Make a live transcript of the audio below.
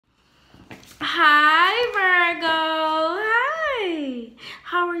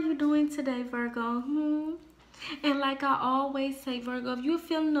doing today, Virgo? And like I always say, Virgo, if you're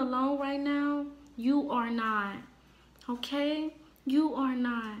feeling alone right now, you are not. Okay? You are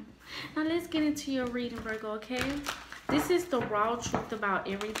not. Now let's get into your reading, Virgo, okay? This is the raw truth about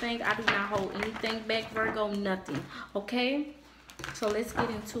everything. I do not hold anything back, Virgo, nothing. Okay? So let's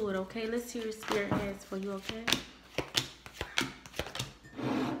get into it, okay? Let's see what Spirit has for you, okay?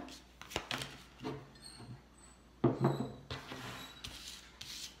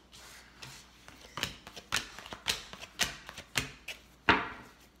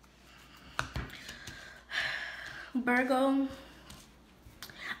 Virgo,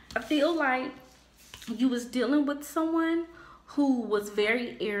 I feel like you was dealing with someone who was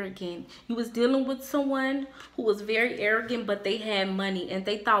very arrogant. You was dealing with someone who was very arrogant, but they had money and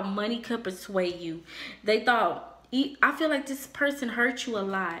they thought money could persuade you. They thought, I feel like this person hurt you a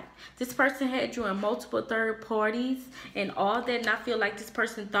lot. This person had you in multiple third parties and all that. And I feel like this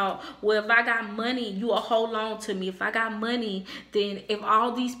person thought, well, if I got money, you will hold on to me. If I got money, then if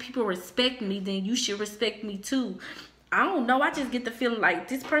all these people respect me, then you should respect me too. I don't know. I just get the feeling like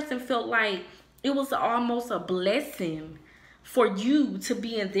this person felt like it was almost a blessing for you to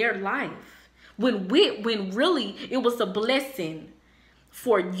be in their life. When really it was a blessing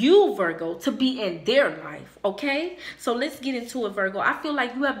for you, Virgo, to be in their life, okay? So let's get into it, Virgo. I feel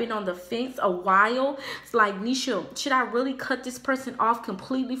like you have been on the fence a while. It's like, Nisha, should I really cut this person off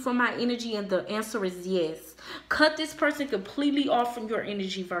completely from my energy? And the answer is yes. Cut this person completely off from your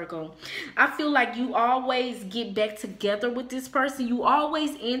energy, Virgo. I feel like you always get back together with this person. You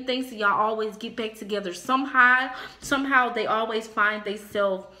always end things and y'all always get back together. Somehow they always find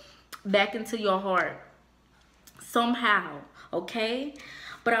themselves back into your heart. Somehow. Okay,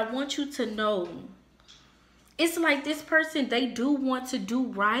 but I want you to know, it's like this person, they do want to do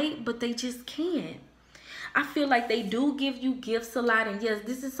right, but they just can't. I feel like they do give you gifts a lot, and yes,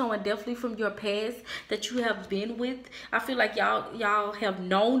 this is someone definitely from your past that you have been with. I feel like y'all have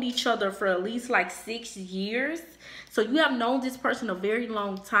known each other for at least like 6 years. So you have known this person a very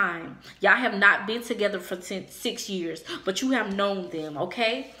long time. Y'all have not been together for 6 years, but you have known them,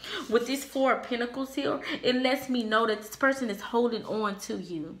 okay? With this Four of Pentacles here, it lets me know that this person is holding on to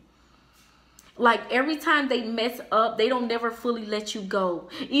you. Like every time they mess up, they don't never fully let you go.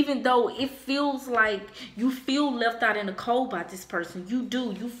 Even though it feels like you feel left out in the cold by this person. You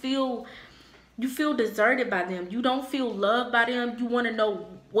do. You feel deserted by them. You don't feel loved by them. You want to know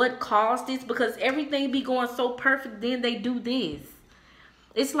what caused this, because everything be going so perfect, then they do this.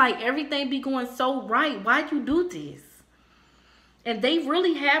 It's like everything be going so right. Why'd you do this? And they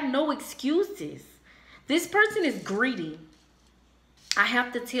really have no excuses. This person is greedy. I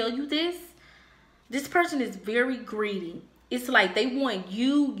have to tell you this. This person is very greedy. It's like they want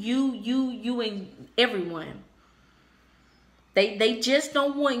you, and everyone. They just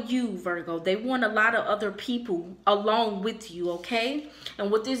don't want you, Virgo. They want a lot of other people along with you, okay?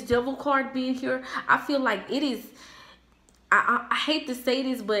 And with this Devil card being here, I feel like it is, I hate to say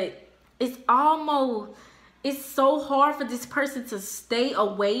this, but it's so hard for this person to stay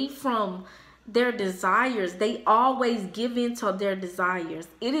away from their desires. They always give in to their desires.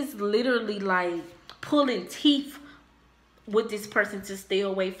 It is literally like pulling teeth with this person to stay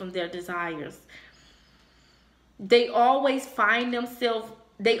away from their desires. They always find themselves,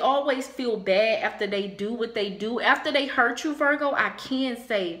 they always feel bad after they do what they do. After they hurt you, Virgo, I can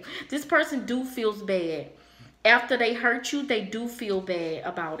say this person do feels bad. After they hurt you, they do feel bad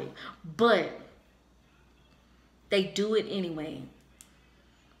about it. But they do it anyway.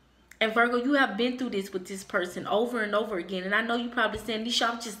 And Virgo, you have been through this with this person over and over again. And I know you probably saying, Nisha,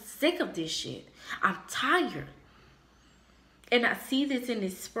 I'm just sick of this shit. I'm tired. And I see this in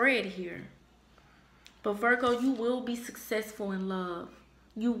this spread here. But Virgo, you will be successful in love.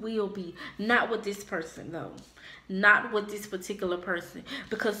 You will be. Not with this person, though. Not with this particular person.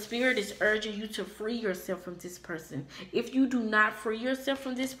 Because Spirit is urging you to free yourself from this person. If you do not free yourself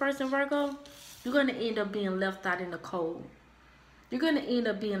from this person, Virgo, you're going to end up being left out in the cold. You're going to end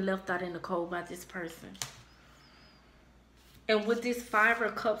up being left out in the cold by this person. And with this Five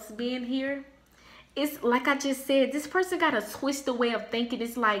of Cups being here, it's like I just said, this person got a twisted way of thinking.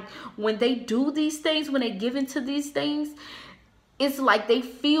 It's like when they do these things, when they give into these things, it's like they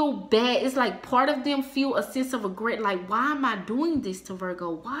feel bad. It's like part of them feel a sense of regret. Like, why am I doing this to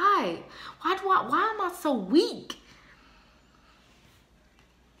Virgo? Why? Why am I so weak?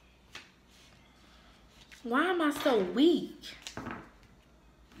 Why am I so weak?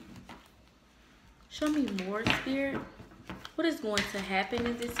 Show me more, Spirit. What is going to happen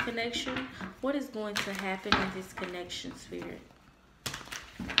in this connection? What is going to happen in this connection, Spirit?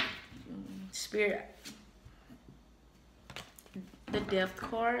 Spirit, The Death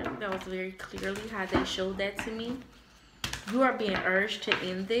card, that was very clearly how they showed that to me. You are being urged to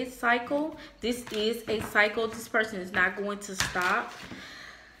end this cycle. This is a cycle. This person is not going to stop.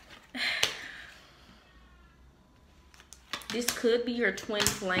 This could be your twin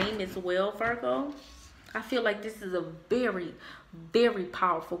flame as well, Virgo. I feel like this is a very, very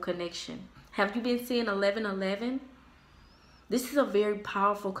powerful connection. Have you been seeing 1111? This is a very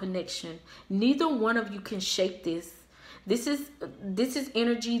powerful connection. Neither one of you can shake this. This is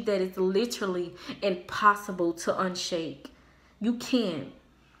energy that is literally impossible to unshake. You can.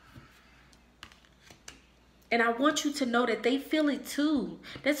 And I want you to know that they feel it too.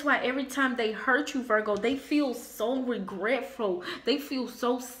 That's why every time they hurt you, Virgo, they feel so regretful. They feel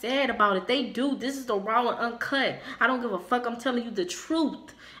so sad about it. They do. This is the raw and uncut. I don't give a fuck. I'm telling you the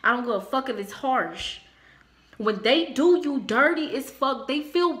truth. I don't give a fuck if it's harsh. When they do you dirty as fuck, they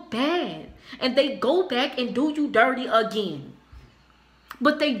feel bad. And they go back and do you dirty again.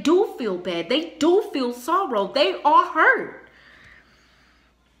 But they do feel bad. They do feel sorrow. They are hurt.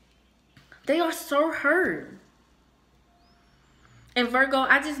 They are so hurt. And Virgo,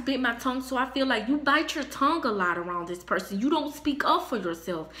 I just bit my tongue, so I feel like you bite your tongue a lot around this person. You don't speak up for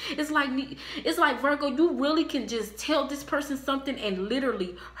yourself. It's like Virgo, you really can just tell this person something and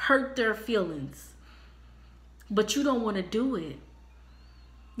literally hurt their feelings. But you don't want to do it.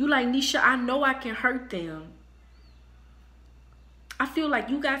 You like, Nisha, I know I can hurt them. I feel like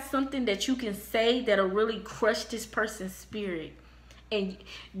you got something that you can say that'll really crush this person's spirit. And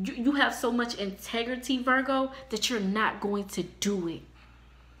you have so much integrity, Virgo, that you're not going to do it.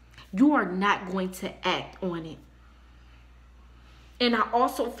 You are not going to act on it. And I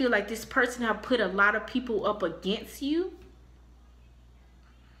also feel like this person have put a lot of people up against you.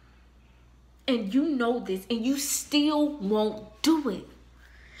 And you know this, and you still won't do it.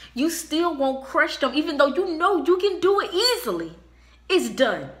 You still won't crush them, even though you know you can do it easily. It's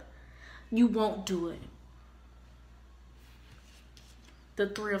done. You won't do it. The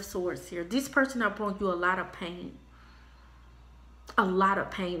Three of Swords here. This person have brought you a lot of pain. A lot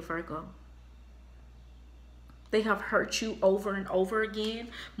of pain, Virgo. They have hurt you over and over again.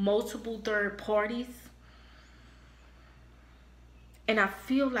 Multiple third parties. And I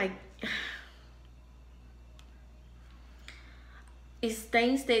feel like it's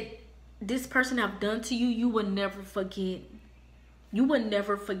things that this person have done to you, you will never forget. You will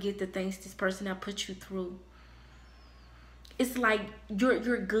never forget the things this person have put you through. It's like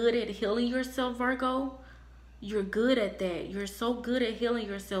you're good at healing yourself, Virgo. You're good at that. You're so good at healing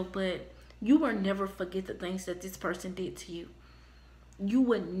yourself, but you will never forget the things that this person did to you. You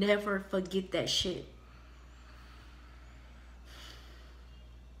would never forget that shit.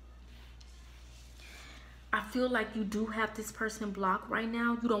 I feel like you do have this person blocked right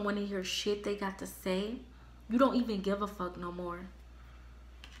now. You don't want to hear shit they got to say. You don't even give a fuck no more.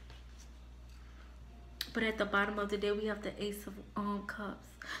 But at the bottom of the day, we have the Ace of Cups.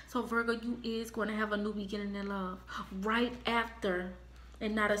 So Virgo, you is going to have a new beginning in love. Right after,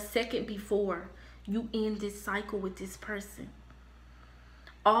 and not a second before, you end this cycle with this person.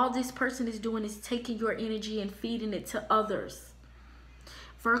 All this person is doing is taking your energy and feeding it to others.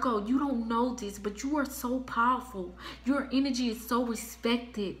 Virgo, you don't know this, but you are so powerful. Your energy is so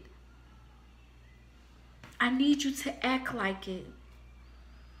respected. I need you to act like it.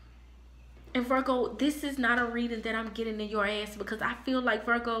 And Virgo, this is not a reading that I'm getting in your ass, because I feel like,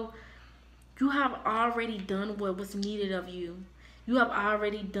 Virgo, you have already done what was needed of you. You have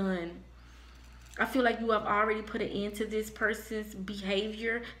already done. I feel like you have already put an end to this person's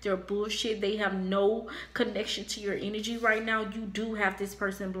behavior, their bullshit. They have no connection to your energy right now. You do have this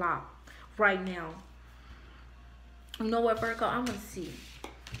person blocked right now. You know what, Virgo? I'm going to see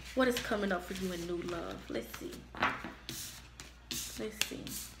what is coming up for you in new love. Let's see. Let's see.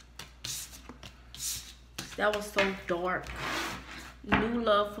 That was so dark. New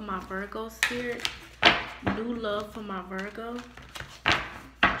love for my Virgo spirit. New love for my Virgo.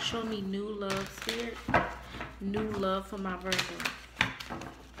 Show me new love, spirit. New love for my Virgo.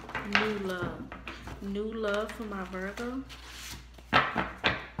 New love. New love for my Virgo.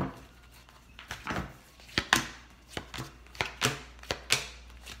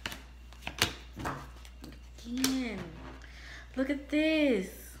 Again. Look at this.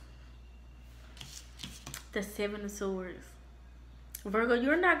 The Seven of Swords. Virgo,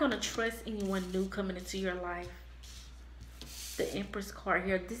 you're not going to trust anyone new coming into your life. The Empress card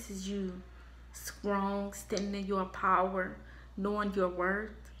here. This is you. Strong, standing in your power, knowing your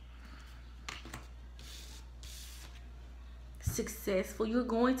worth. Successful. You're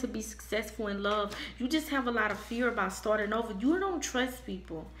going to be successful in love. You just have a lot of fear about starting over. You don't trust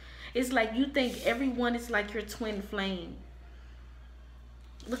people. It's like you think everyone is like your twin flame.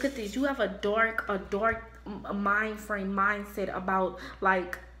 Look at this. You have a dark mindset about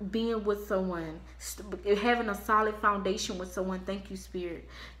like being with someone, having a solid foundation with someone. Thank you, Spirit.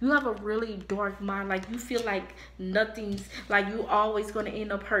 You have a really dark mind. Like you feel like nothing's, like you're always going to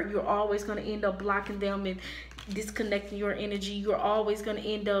end up hurt. You're always going to end up blocking them and disconnecting your energy. You're always going to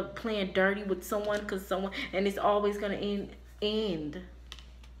end up playing dirty with someone and it's always going to end.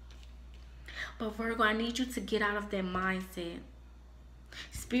 But Virgo, I need you to get out of that mindset.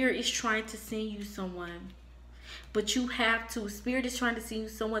 Spirit is trying to send you someone, but you have to. Spirit is trying to send you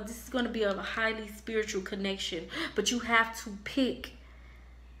someone. This is going to be a highly spiritual connection, but you have to pick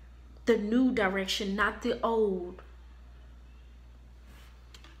the new direction, not the old.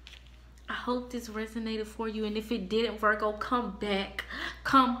 I hope this resonated for you, and if it didn't, Virgo, come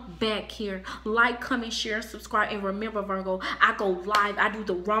back here, like, comment, share, and subscribe. And remember, Virgo, I go live. I do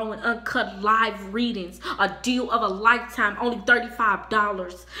the raw and uncut live readings, a deal of a lifetime, only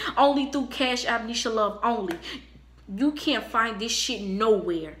 $35, only through Cash App, NeshiiLov only. You can't find this shit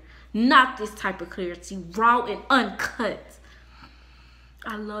nowhere, not this type of clarity, raw and uncut.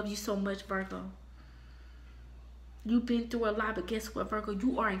 I love you so much, Virgo. You've been through a lot, but guess what, Virgo?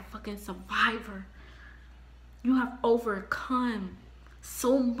 You are a fucking survivor. You have overcome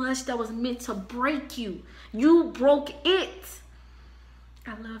so much that was meant to break you. You broke it.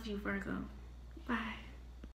 I love you, Virgo. Bye.